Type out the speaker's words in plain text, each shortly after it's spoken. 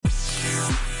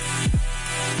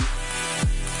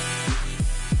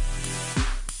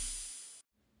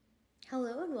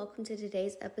welcome to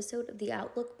today's episode of The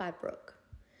Outlook by Brooke.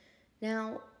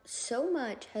 Now, so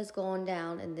much has gone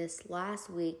down in this last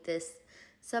week, this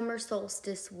summer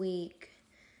solstice week,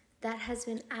 that has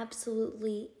been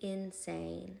absolutely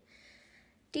insane.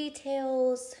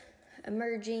 Details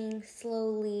emerging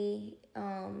slowly.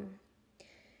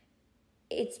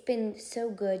 It's been so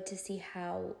good to see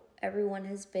how everyone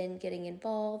has been getting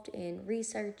involved in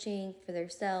researching for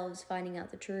themselves, finding out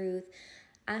the truth,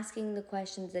 asking the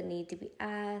questions that need to be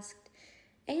asked,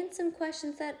 and some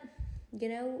questions that,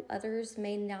 others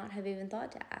may not have even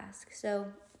thought to ask. So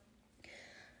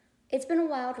it's been a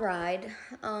wild ride.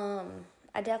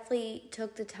 I definitely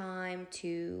took the time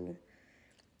to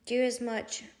do as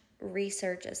much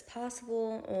research as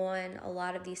possible on a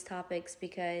lot of these topics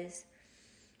because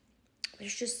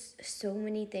there's just so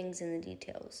many things in the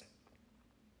details.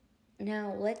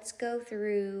 Now, let's go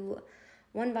through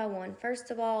one by one. First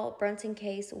of all, Brunson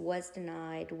case was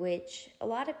denied, which a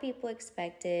lot of people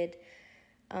expected.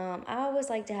 I always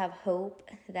like to have hope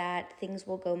that things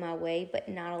will go my way, but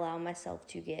not allow myself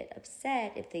to get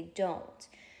upset if they don't.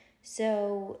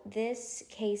 So this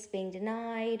case being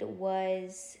denied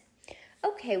was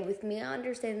okay with me. I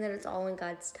understand that it's all in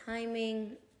God's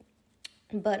timing,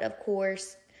 but of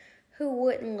course, who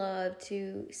wouldn't love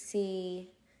to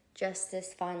see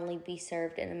justice finally be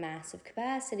served in a massive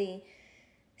capacity,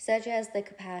 such as the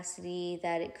capacity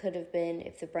that it could have been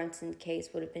if the Brunson case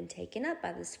would have been taken up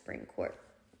by the Supreme Court.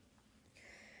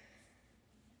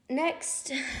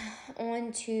 Next,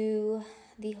 on to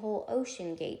the whole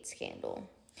OceanGate scandal.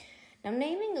 Now,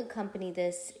 naming a company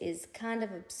this is kind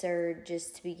of absurd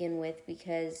just to begin with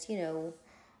because,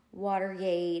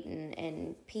 Watergate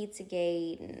and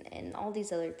Pizzagate and all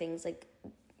these other things,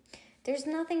 there's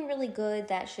nothing really good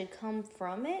that should come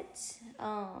from it.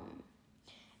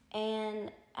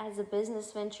 And as a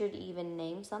business venture to even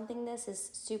name something this is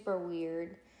super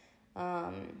weird.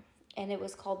 And it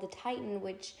was called the Titan,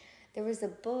 which there was a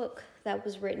book that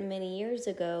was written many years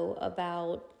ago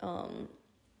about,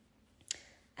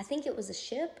 I think it was a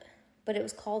ship, but it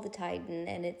was called the Titan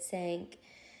and it sank.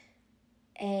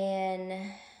 And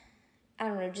I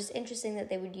don't know, just interesting that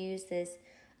they would use this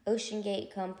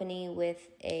OceanGate company with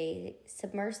a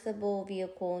submersible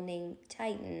vehicle named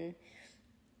Titan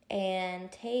and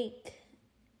take,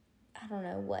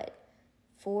 4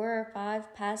 or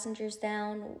 5 passengers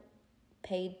down,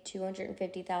 paid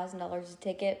 $250,000 a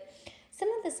ticket. Some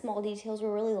of the small details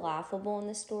were really laughable in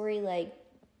the story, they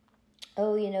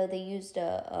used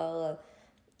a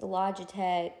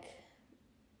Logitech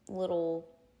little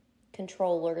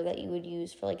controller that you would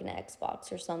use for an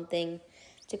Xbox or something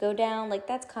to go down.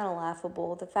 That's kind of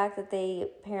laughable. The fact that they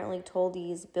apparently told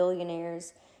these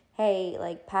billionaires, hey,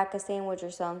 pack a sandwich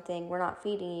or something, we're not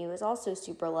feeding you, is also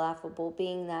super laughable,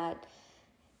 being that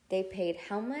they paid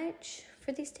how much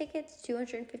for these tickets?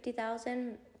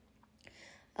 $250,000.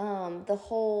 The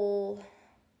whole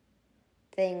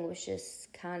thing was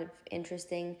just kind of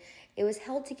interesting. It was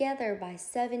held together by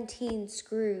 17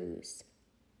 screws.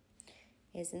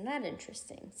 Isn't that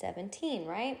interesting? 17,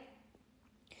 right?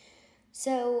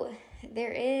 So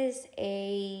there is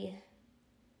a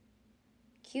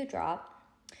Q drop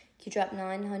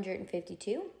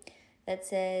 952, that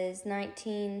says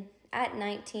 19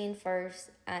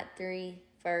 first, at 3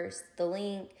 first. The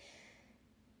link,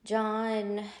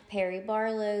 John Perry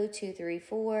Barlow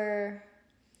 234.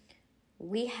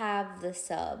 We have the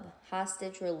sub,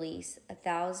 hostage release,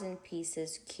 1,000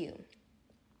 pieces Q.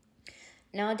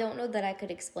 Now, I don't know that I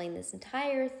could explain this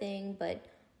entire thing, but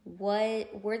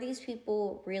were these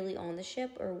people really on the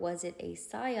ship, or was it a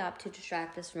psyop to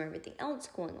distract us from everything else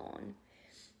going on?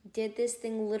 Did this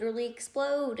thing literally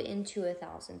explode into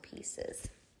 1,000 pieces?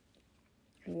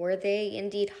 Were they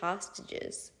indeed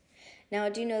hostages? Now, I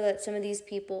do know that some of these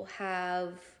people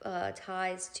have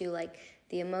ties to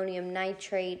the ammonium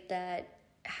nitrate that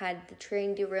had the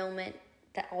train derailment,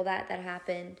 that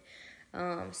happened.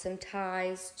 Some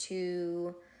ties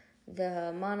to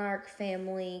the monarch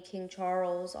family, King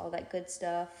Charles, all that good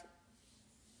stuff.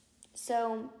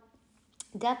 So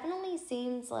definitely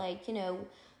seems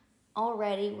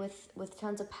already with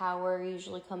tons of power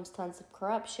usually comes tons of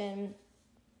corruption.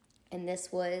 And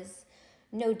this was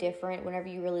no different whenever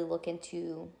you really look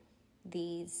into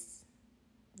these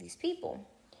people.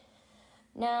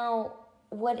 Now,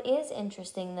 what is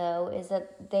interesting, though, is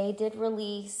that they did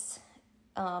release,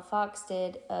 Fox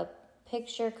did a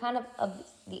picture kind of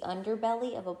the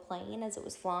underbelly of a plane as it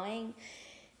was flying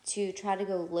to try to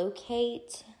go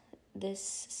locate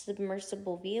this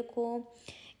submersible vehicle.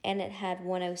 And it had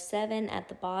 107 at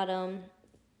the bottom,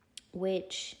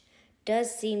 which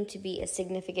does seem to be a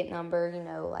significant number,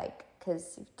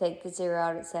 because if you take the 0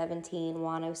 out at 17,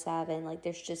 107, like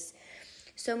there's just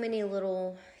so many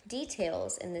little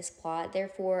details in this plot.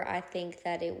 Therefore, I think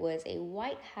that it was a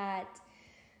white hat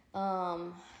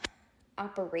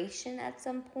operation at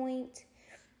some point.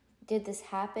 Did this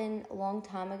happen a long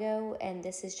time ago, and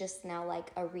this is just now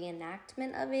like a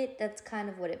reenactment of it? That's kind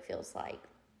of what it feels like.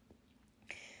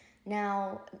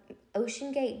 Now,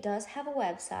 OceanGate does have a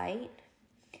website,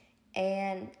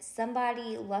 and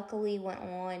somebody luckily went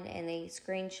on and they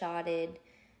screenshotted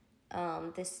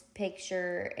this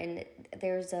picture, and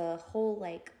there's a whole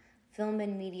like film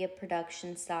and media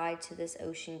production side to this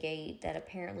OceanGate that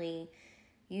apparently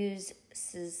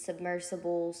uses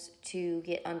submersibles to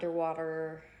get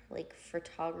underwater like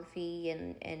photography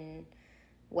and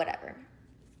whatever.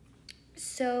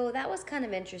 So that was kind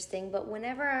of interesting, but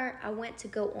whenever I went to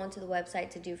go onto the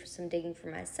website to do some digging for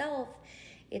myself,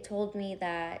 it told me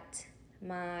that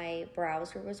my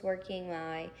browser was working,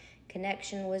 my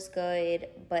connection was good,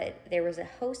 but there was a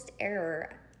host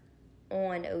error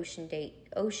on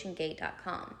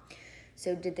oceangate.com.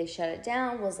 So did they shut it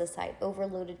down? Was the site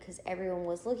overloaded because everyone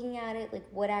was looking at it? Like,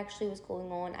 what actually was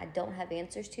going on? I don't have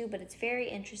answers to, but it's very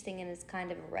interesting and it's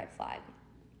kind of a red flag.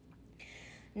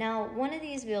 Now, one of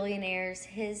these billionaires,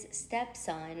 his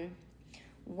stepson,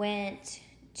 went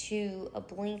to a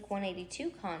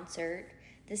Blink-182 concert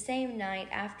the same night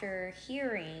after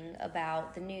hearing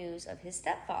about the news of his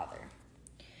stepfather.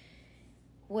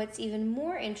 What's even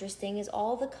more interesting is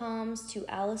all the comms to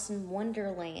Alice in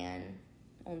Wonderland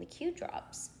on the Q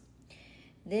drops.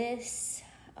 This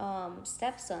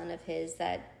stepson of his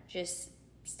that just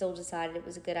still decided it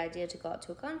was a good idea to go out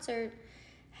to a concert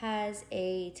has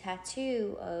a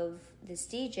tattoo of this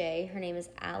DJ. Her name is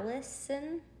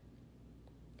Allison,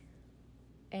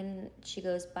 and she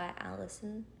goes by Alice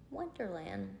in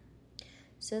Wonderland.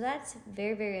 So that's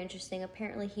very, very interesting.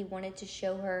 Apparently he wanted to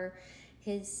show her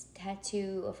his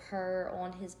tattoo of her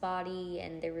on his body,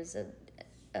 and there was a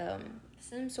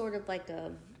some sort of like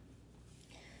a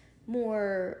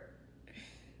more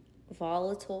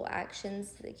volatile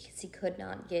actions because he could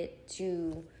not get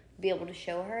to be able to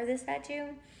show her this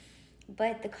tattoo.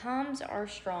 But the comms are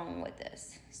strong with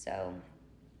this, so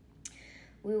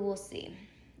we will see.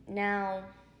 Now,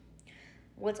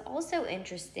 what's also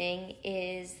interesting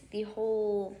is the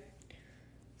whole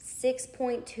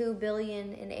 $6.2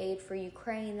 billion in aid for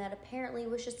Ukraine that apparently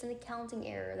was just an accounting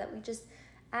error, that we just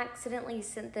accidentally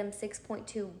sent them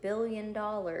 $6.2 billion.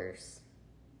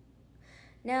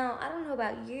 Now, I don't know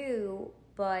about you,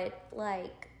 but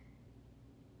like,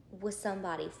 was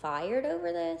somebody fired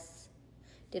over this?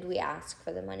 Did we ask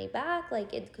for the money back?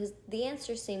 Like, because the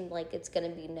answer seemed like it's going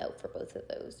to be no for both of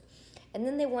those. And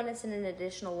then they want us in an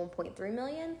additional 1.3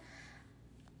 million.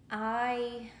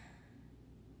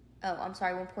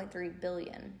 1.3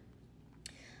 billion.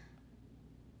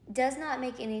 Does not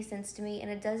make any sense to me,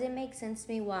 and it doesn't make sense to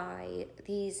me why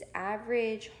these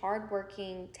average,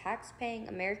 hardworking, tax-paying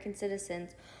American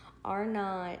citizens are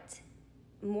not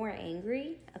more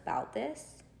angry about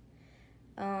this.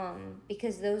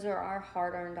 Because those are our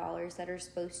hard-earned dollars that are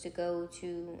supposed to go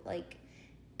to, like,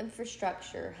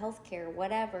 infrastructure, healthcare,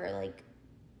 whatever, like,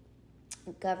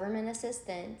 government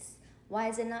assistance. Why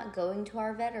is it not going to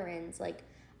our veterans? Like,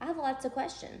 I have lots of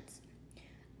questions.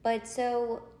 But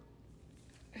so,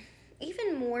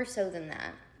 even more so than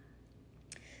that,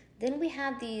 then we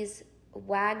have these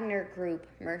Wagner Group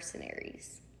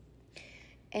mercenaries.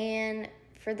 And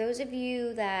for those of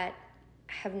you that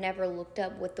have never looked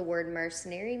up what the word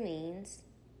mercenary means,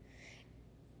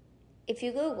 if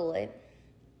you Google it,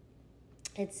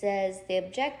 it says the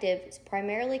objective is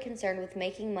primarily concerned with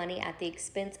making money at the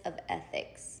expense of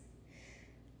ethics.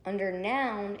 Under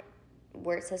noun,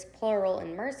 where it says plural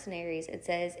in mercenaries, it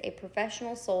says a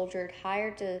professional soldier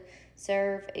hired to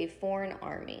serve a foreign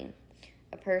army,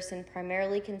 a person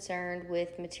primarily concerned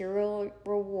with material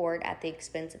reward at the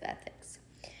expense of ethics.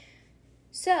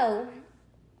 So,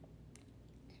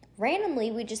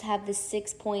 randomly, we just have this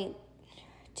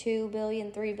 6.2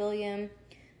 billion, 3 billion,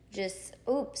 just,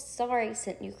 oops, sorry,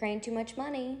 sent Ukraine too much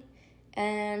money.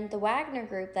 And the Wagner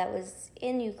Group that was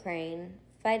in Ukraine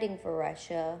fighting for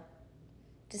Russia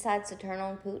decides to turn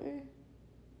on Putin.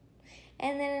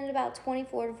 And then in about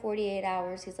 24 to 48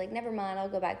 hours, he's like, never mind, I'll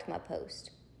go back to my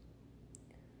post.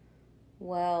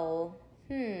 Well,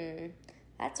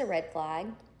 that's a red flag.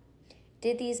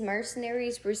 Did these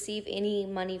mercenaries receive any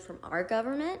money from our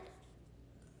government?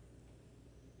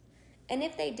 And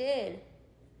if they did,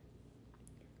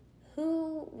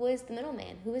 who was the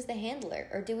middleman? Who was the handler?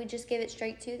 Or do we just give it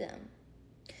straight to them?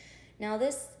 Now,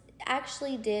 this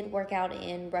actually did work out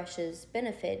in Russia's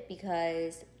benefit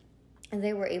because And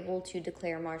they were able to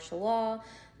declare martial law,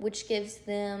 which gives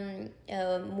them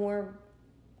a more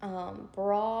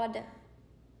broad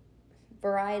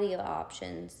variety of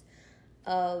options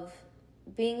of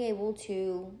being able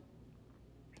to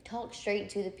talk straight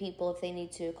to the people if they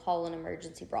need to call an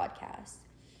emergency broadcast,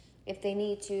 if they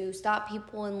need to stop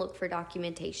people and look for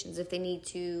documentations, if they need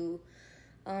to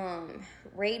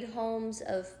raid homes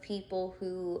of people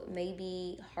who may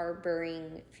be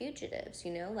harboring fugitives,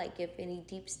 like if any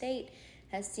deep state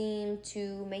has seemed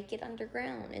to make it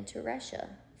underground into Russia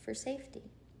for safety.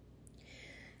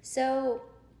 So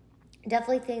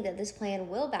definitely think that this plan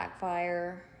will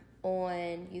backfire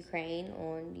on Ukraine,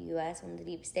 on the U.S., on the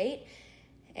deep state.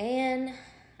 And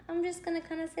I'm just going to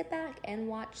kind of sit back and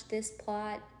watch this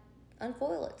plot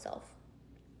unfold itself.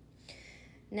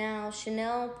 Now,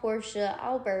 Chanel Portia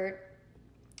Albert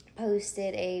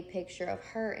posted a picture of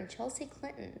her and Chelsea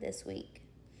Clinton this week.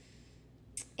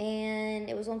 And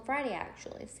it was on Friday,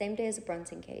 actually, same day as the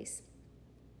Brunson case.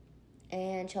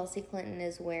 And Chelsea Clinton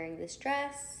is wearing this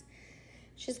dress.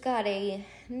 She's got a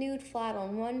nude flat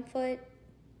on one foot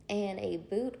and a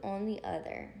boot on the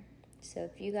other. So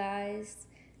if you guys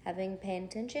have been paying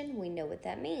attention, we know what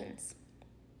that means.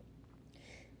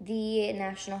 The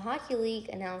National Hockey League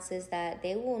announces that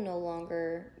they will no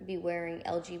longer be wearing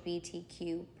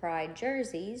LGBTQ pride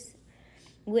jerseys,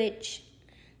 which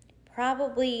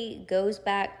probably goes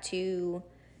back to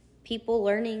people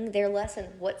learning their lesson,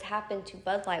 what's happened to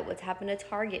Bud Light, what's happened to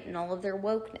Target, and all of their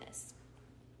wokeness.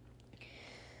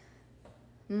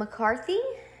 McCarthy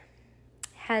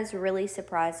has really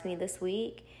surprised me this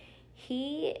week.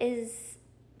 He is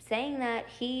saying that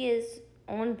he is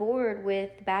on board with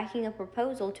backing a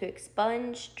proposal to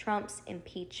expunge Trump's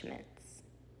impeachments.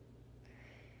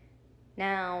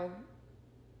 Now,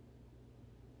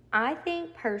 I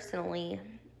think personally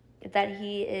that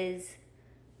he is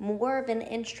more of an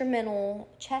instrumental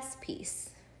chess piece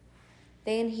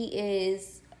than he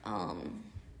is a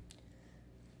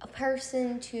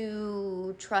person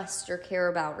to trust or care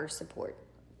about or support.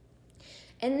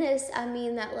 In this, I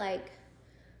mean that,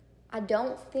 I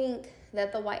don't think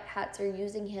that the white hats are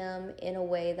using him in a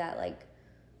way that,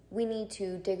 we need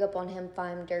to dig up on him,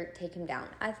 find dirt, take him down.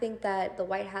 I think that the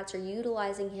white hats are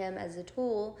utilizing him as a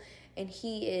tool, and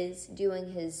he is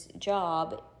doing his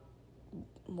job,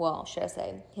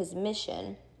 his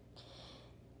mission,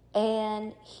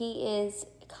 and he is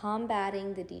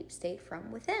combating the deep state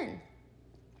from within.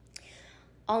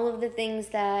 All of the things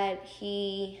that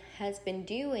he has been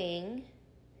doing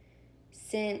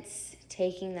since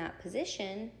taking that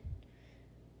position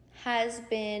has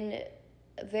been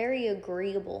very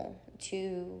agreeable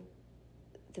to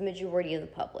the majority of the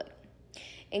public,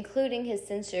 including his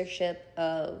censorship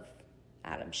of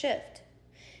Adam Schiff,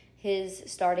 his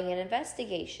starting an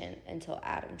investigation into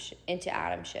Adam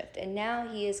Schiff, and now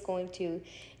he is going to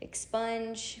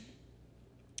expunge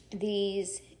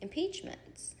these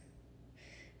impeachments.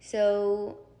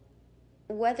 So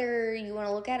whether you want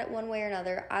to look at it one way or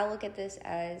another, I look at this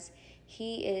as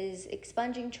he is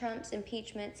expunging Trump's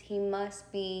impeachments. He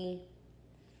must be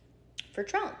for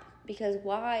Trump, because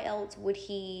why else would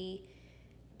he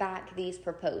back these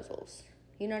proposals?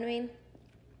 You know what I mean?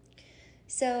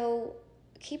 So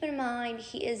keep in mind,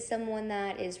 he is someone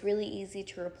that is really easy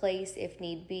to replace if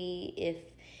need be. If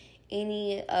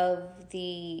any of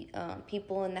the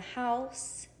people in the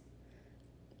House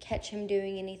catch him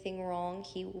doing anything wrong,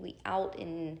 he will be out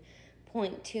in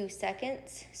 0.2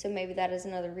 seconds. So maybe that is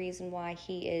another reason why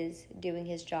he is doing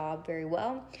his job very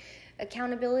well.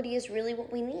 Accountability is really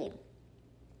what we need.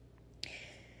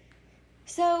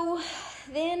 So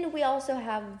then we also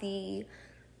have the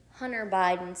Hunter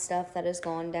Biden stuff that has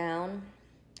gone down.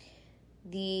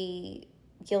 The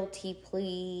guilty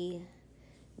plea,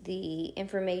 the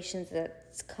information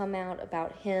that's come out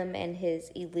about him and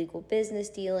his illegal business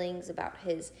dealings, about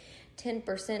his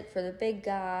 10% for the big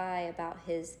guy, about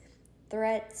his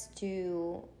threats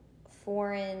to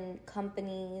foreign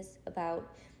companies, about,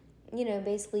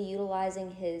 basically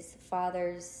utilizing his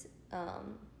father's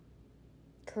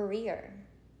career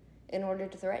in order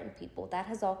to threaten people. That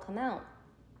has all come out.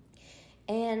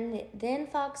 And then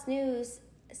Fox News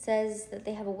says that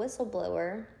they have a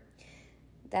whistleblower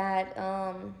that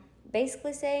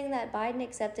basically saying that Biden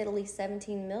accepted at least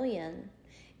 $17 million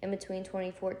in between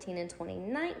 2014 and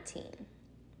 2019.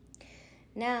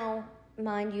 Now,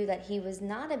 mind you that he was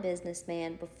not a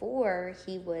businessman before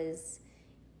he was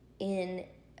in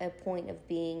a point of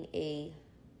being a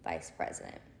vice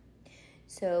president.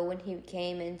 So when he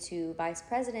came into vice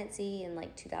presidency in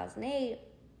 2008,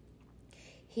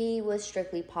 he was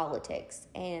strictly politics,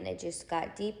 and it just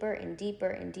got deeper and deeper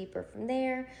and deeper from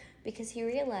there, because he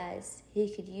realized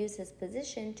he could use his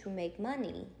position to make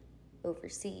money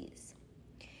overseas.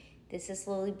 This is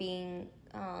slowly being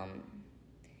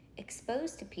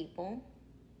exposed to people,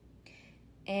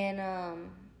 and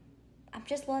I'm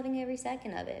just loving every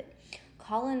second of it.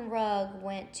 Colin Rugg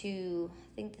went to,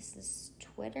 I think this is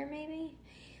Twitter maybe?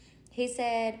 He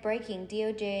said, breaking,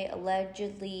 DOJ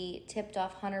allegedly tipped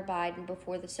off Hunter Biden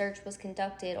before the search was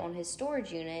conducted on his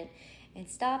storage unit and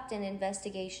stopped an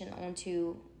investigation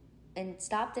into a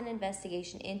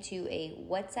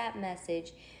WhatsApp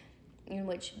message in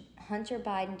which Hunter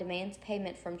Biden demands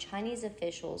payment from Chinese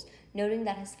officials, noting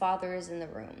that his father is in the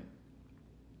room.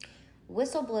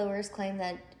 Whistleblowers claim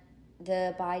that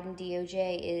the Biden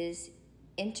DOJ is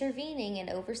intervening and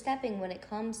overstepping when it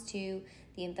comes to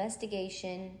the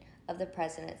investigation of the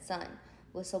president's son.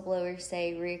 Whistleblowers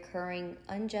say recurring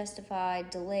unjustified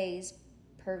delays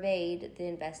pervade the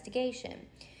investigation,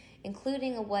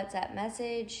 including a WhatsApp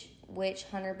message which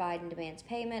Hunter Biden demands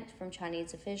payment from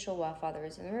Chinese official while father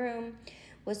is in the room.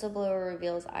 Whistleblower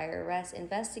reveals IRS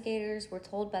investigators were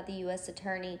told by the U.S.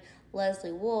 Attorney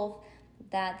Leslie Wolf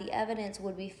that the evidence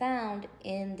would be found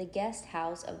in the guest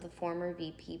house of the former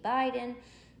VP Biden.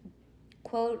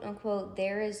 Quote unquote,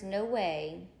 there is no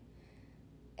way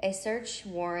a search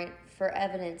warrant for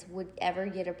evidence would ever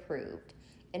get approved.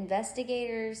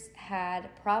 Investigators had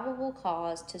probable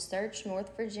cause to search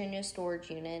North Virginia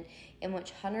storage unit in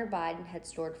which Hunter Biden had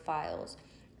stored files.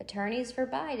 Attorneys for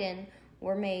Biden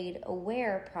were made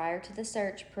aware prior to the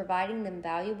search, providing them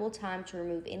valuable time to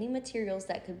remove any materials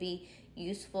that could be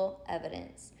useful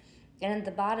evidence. And at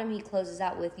the bottom, he closes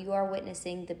out with, you are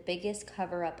witnessing the biggest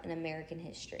cover-up in American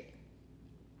history.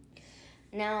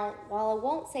 Now, while I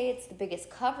won't say it's the biggest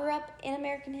cover-up in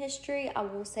American history, I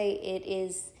will say it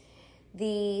is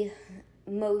the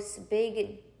most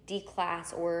big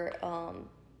D-class or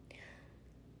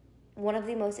one of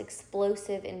the most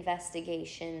explosive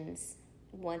investigations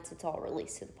once it's all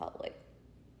released to the public.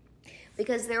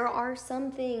 Because there are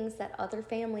some things that other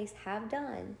families have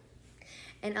done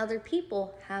and other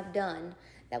people have done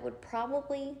that would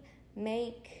probably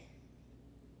make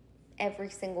every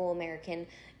single American,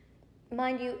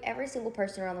 mind you, every single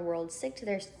person around the world sick to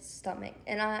their stomach.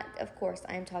 And I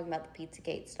am talking about the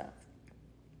Pizzagate stuff.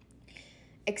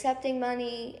 Accepting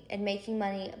money and making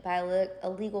money by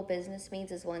illegal business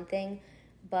means is one thing,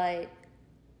 but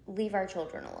leave our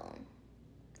children alone.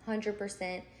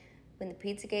 100%. When the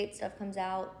Pizzagate stuff comes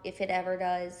out, if it ever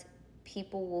does,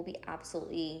 people will be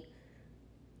absolutely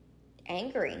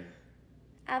angry,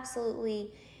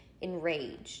 absolutely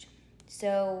enraged.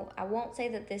 So I won't say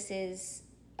that this is,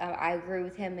 I agree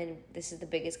with him and this is the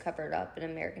biggest covered up in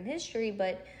American history,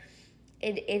 but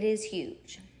it is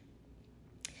huge.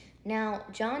 Now,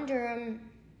 John Durham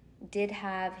did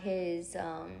have his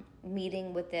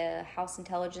meeting with the House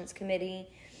Intelligence Committee,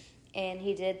 and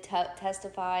he did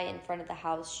testify in front of the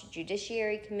House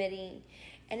Judiciary Committee,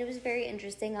 and it was very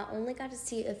interesting. I only got to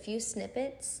see a few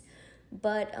snippets,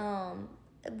 but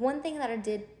one thing that I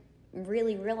did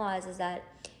really realize is that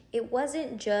it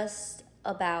wasn't just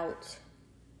about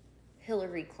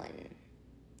Hillary Clinton.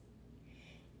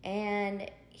 And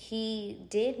he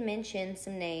did mention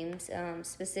some names,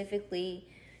 specifically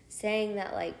saying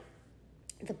that, like,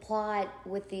 the plot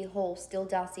with the whole Steele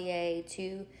dossier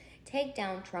to take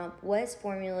down Trump was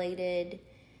formulated.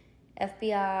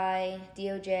 FBI,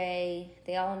 DOJ,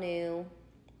 they all knew.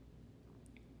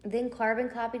 Then carbon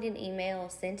copied an email,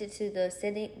 sent it to the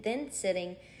then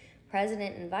sitting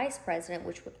president and vice president,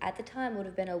 which at the time would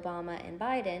have been Obama and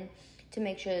Biden, to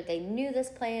make sure that they knew this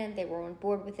plan, they were on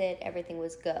board with it, everything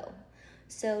was go.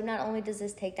 So not only does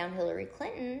this take down Hillary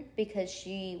Clinton because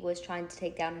she was trying to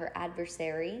take down her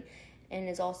adversary and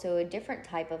is also a different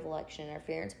type of election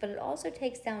interference, but it also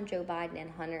takes down Joe Biden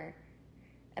and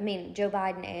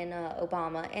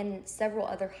Obama and several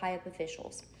other high-up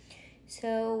officials.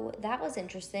 So that was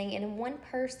interesting. And one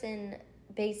person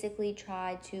basically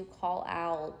tried to call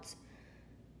out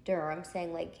Durham,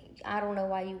 saying, like, I don't know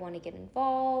why you want to get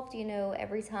involved. You know,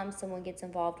 every time someone gets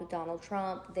involved with Donald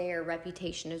Trump, their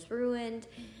reputation is ruined.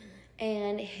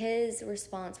 And his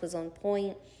response was on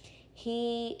point.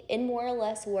 He, in more or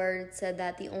less words, said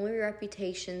that the only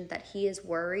reputation that he is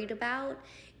worried about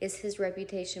is his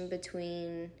reputation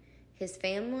between his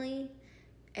family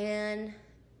and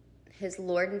his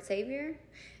Lord and Savior,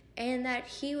 and that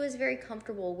he was very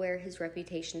comfortable where his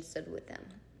reputation stood with them.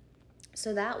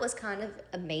 So that was kind of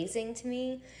amazing to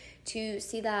me to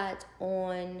see that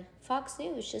on Fox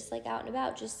News, just like out and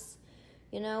about, just,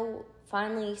 you know,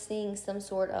 finally seeing some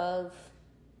sort of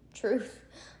truth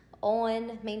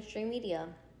on mainstream media.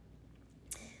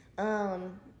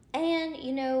 And,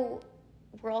 you know,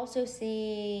 we're also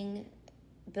seeing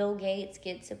Bill Gates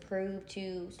gets approved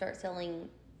to start selling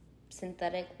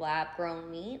synthetic lab-grown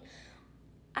meat.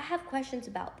 I have questions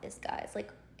about this, guys.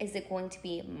 Like, is it going to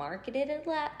be marketed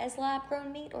as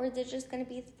lab-grown meat, or is it just going to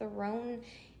be thrown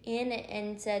in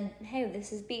and said, hey,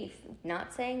 this is beef?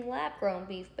 Not saying lab-grown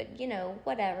beef, but, you know,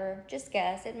 whatever. Just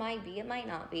guess. It might be. It might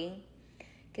not be.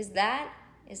 Because that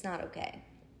is not okay.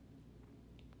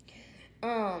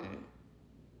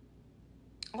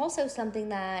 Also, something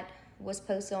that was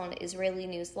posted on Israeli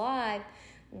News Live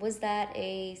was that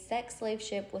a sex slave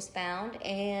ship was found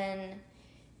and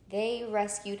they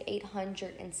rescued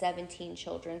 817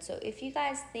 children. So if you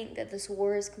guys think that this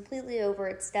war is completely over,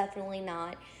 it's definitely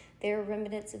not. There are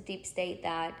remnants of deep state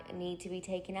that need to be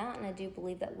taken out, and I do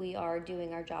believe that we are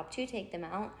doing our job to take them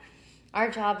out. Our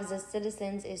job as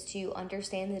citizens is to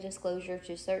understand the disclosure,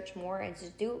 to search more, and to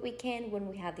do what we can when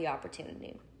we have the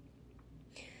opportunity.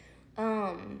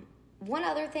 One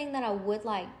other thing that I would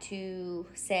like to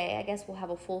say, I guess we'll have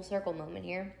a full circle moment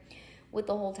here with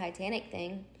the whole Titanic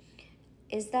thing,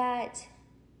 is that,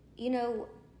 you know,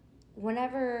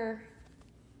 whenever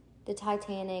the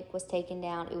Titanic was taken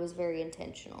down, it was very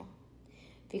intentional.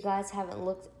 If you guys haven't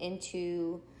looked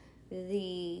into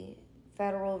the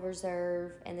Federal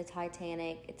Reserve and the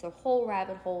Titanic, it's a whole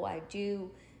rabbit hole. I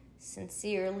do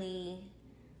sincerely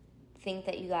think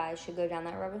that you guys should go down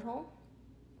that rabbit hole.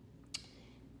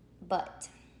 But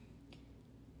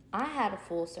I had a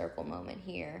full circle moment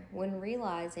here when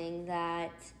realizing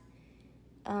that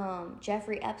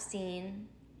Jeffrey Epstein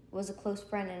was a close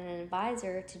friend and an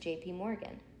advisor to JP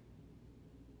Morgan.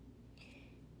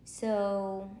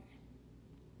 So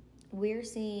we're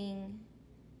seeing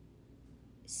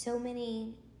so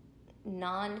many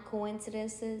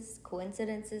coincidences,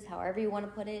 however you want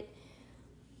to put it.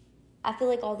 I feel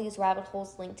like all these rabbit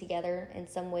holes link together in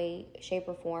some way, shape,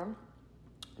 or form.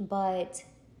 But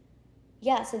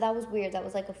yeah, so that was weird. That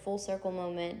was like a full circle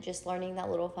moment, just learning that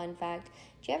little fun fact.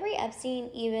 Jeffrey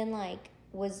Epstein even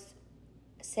was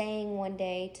saying one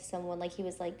day to someone, he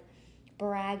was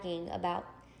bragging about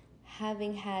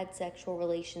having had sexual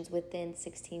relations with then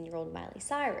 16-year-old Miley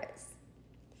Cyrus.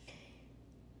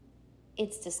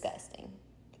 It's disgusting.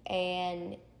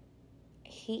 And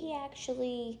he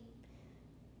actually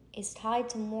is tied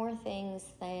to more things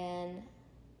than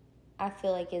I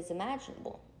feel like is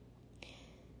imaginable.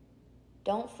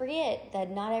 Don't forget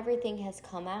that not everything has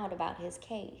come out about his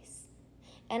case.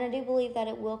 And I do believe that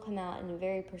it will come out in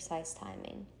very precise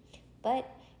timing. But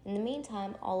in the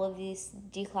meantime, all of this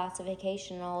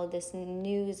declassification and all of this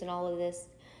news and all of this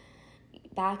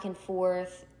back and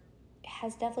forth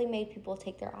has definitely made people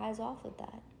take their eyes off of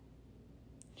that.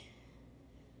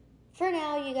 For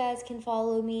now, you guys can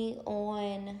follow me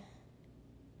on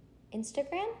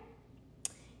Instagram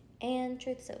and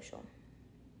Truth Social.